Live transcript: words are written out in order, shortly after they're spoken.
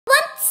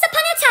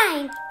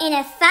time, in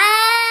a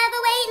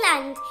faraway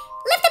land,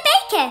 lived a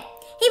baker.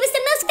 He was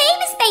the most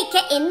famous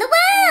baker in the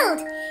world.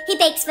 He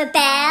bakes for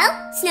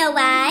Belle, Snow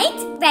White,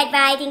 Red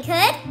Riding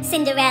Hood,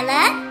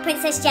 Cinderella,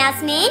 Princess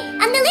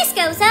Jasmine, and the list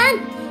goes on.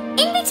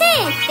 In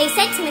return, they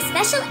sent him a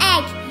special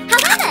egg.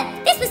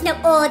 However, this was no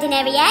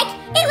ordinary egg.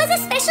 It was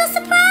a special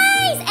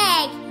surprise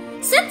egg.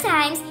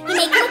 Sometimes he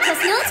may come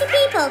across naughty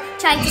people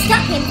trying to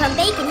stop him from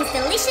baking his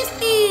delicious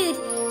food.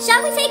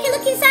 Shall we take a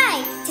look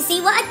inside to see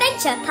what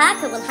adventure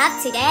Parker will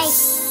have today?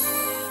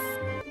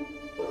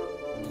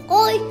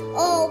 Oi,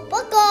 oh,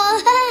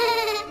 Parker!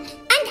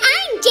 And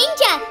I'm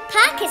Ginger,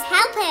 Parker's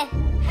helper.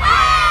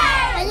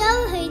 I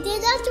know who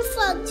did that to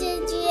fun,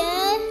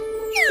 Ginger.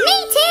 Me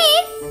too.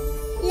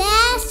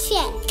 Let's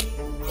check.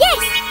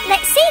 Yes,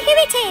 let's see who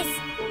it is.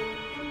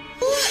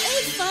 Who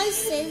is for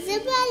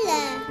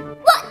Cinderella?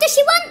 What does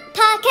she want,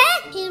 Parker?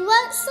 He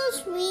wants some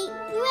sweet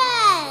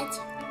bread.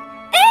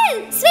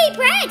 Ooh, sweet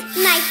bread,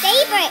 my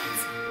favourite.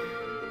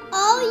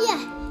 Oh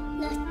yeah,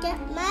 look at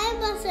my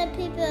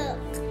recipe book.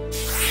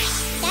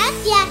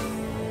 That's yeah.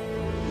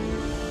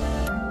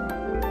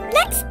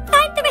 Let's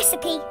find the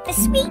recipe for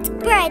sweet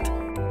bread.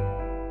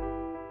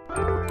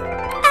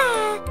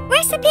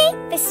 Recipe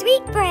for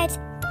sweet bread.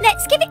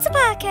 Let's give it to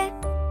Parker.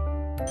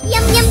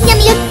 Yum yum yum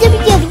yum yum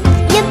yum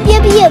yum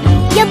yum yum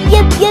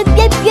yum yum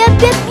yum yum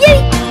yum yum.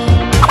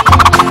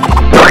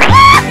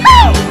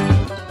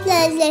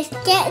 Let's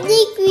get the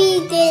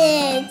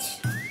ingredients.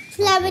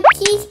 Flour,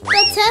 cheese,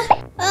 butter.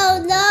 Oh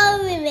no,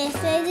 we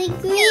missed the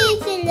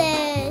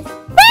ingredients.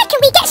 Where can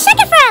we get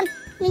sugar from?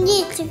 We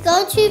need to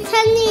go to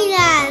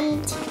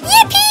Candyland.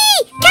 Yippee!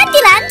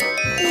 Candyland?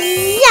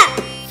 Yeah.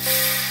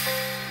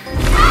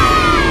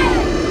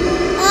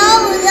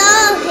 Oh no,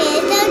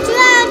 here's the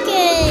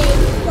dragon.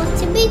 What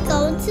are we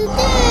going to do?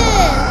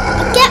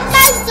 Get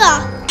Buzzer.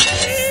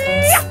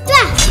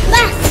 Smash,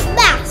 smash,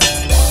 smash.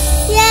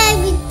 Yeah,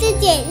 we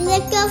did it.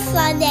 Look how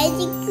fun the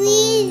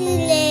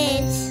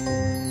ingredients.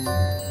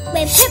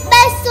 We put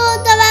my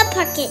sword in our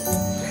pocket.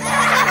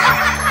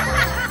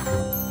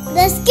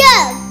 Let's go.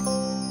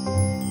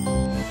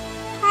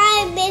 Hi,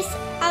 miss.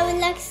 I would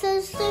like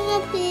some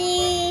sugar,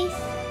 please.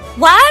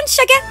 1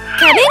 sugar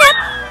coming up.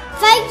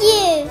 Thank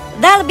you.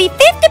 That'll be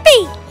 50p.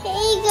 Here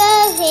you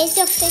go. Here's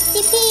your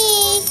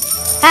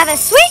 50p. Have a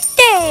sweet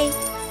day.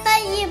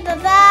 Thank you.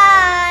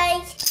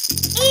 Bye-bye.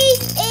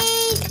 Eat,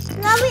 eat.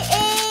 Now we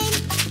eat.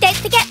 Don't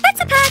forget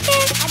butter,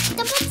 Parker. Add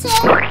the butter.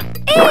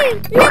 Ooh,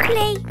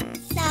 lovely.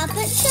 Now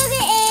put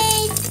sugar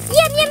in.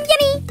 Yum, yum,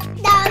 yummy.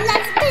 Now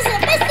let's miss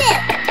it.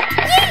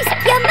 Use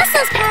your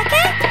muscles,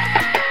 Parker.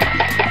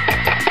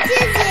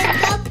 Ginger,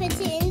 go put it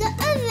in the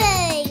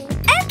oven.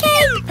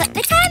 Okay, put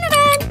the timer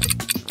on.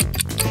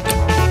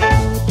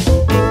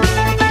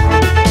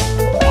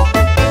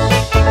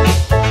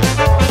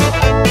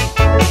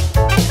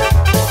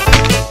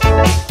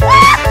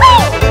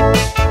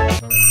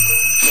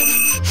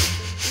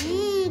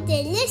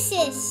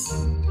 Delicious.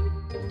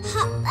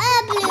 Hot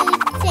air balloon,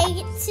 take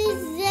it to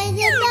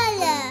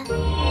Cinderella.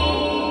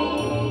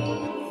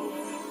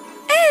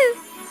 Oh,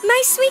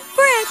 my sweet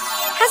bread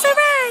has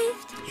arrived.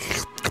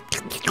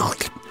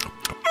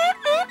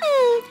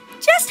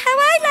 Just how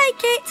I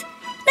like it.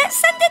 Let's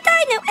send the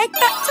dino egg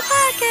back to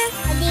Parker.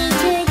 I need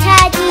to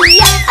tidy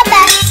up a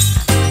mess.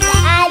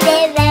 I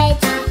live it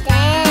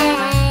today.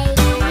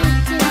 I need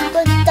to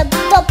put the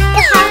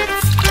bubble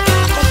hats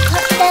and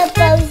cut the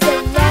bows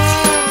away.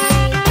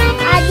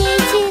 I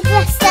need to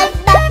dust them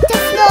back the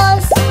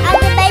floors and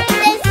make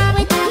this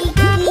with the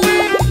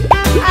glue.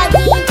 I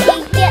need to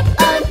get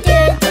all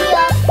dirty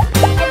off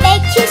and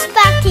make you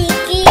sparkly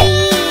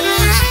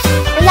clean.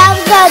 And I'm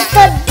done,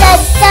 done,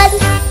 done, done.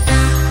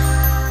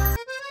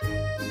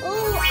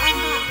 Oh, I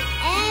have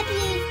air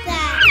balloons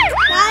back.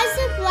 My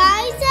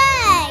surprise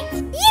egg.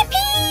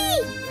 Yippee!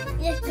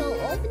 Let's go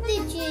open the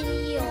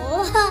Junior.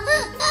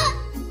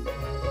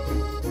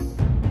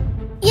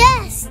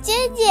 Yes,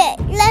 Ginger.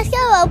 Let's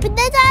go open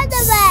the dino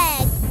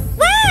egg.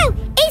 Wow,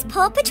 it's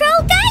Paw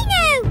Patrol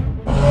Dino.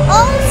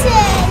 Also,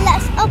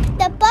 let's open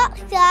the box,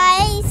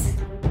 guys.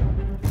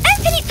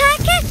 Open it,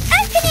 Parker,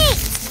 open it.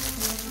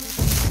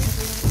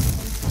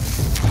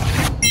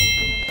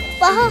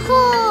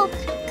 Whoa,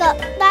 got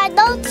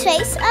Dino,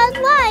 Trace and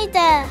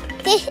Ryder.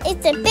 This is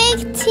the big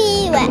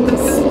T-Rex.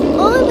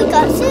 Oh, we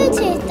got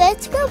suitors.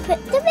 Let's go put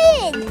them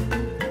in.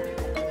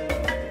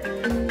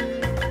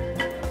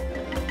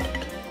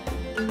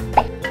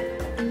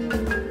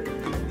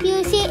 You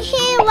sit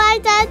here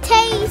while I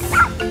taste.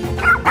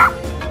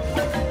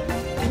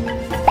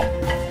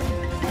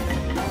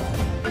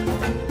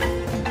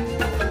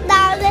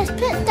 Now let's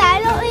put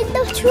Dino in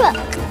the truck.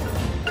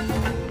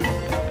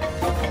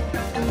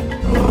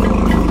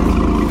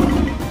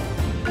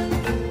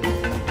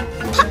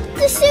 Pop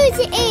the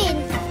Susie in.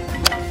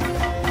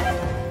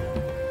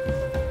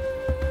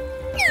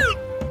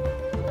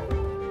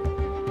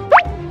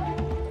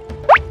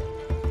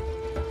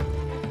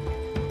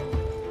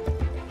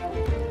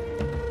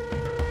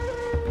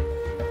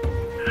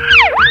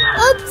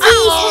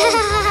 Oopsies!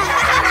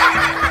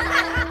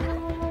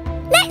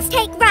 Let's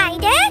take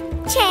Ryder,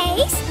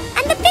 Chase,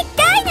 and the big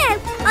dino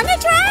on a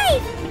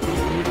drive.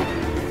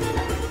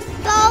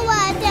 Go,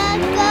 Adam,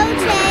 go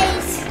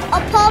chase. A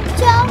Paw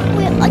Patrol,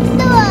 we're on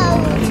the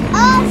road.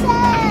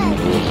 Awesome.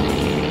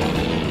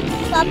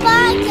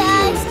 Bye-bye,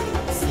 guys.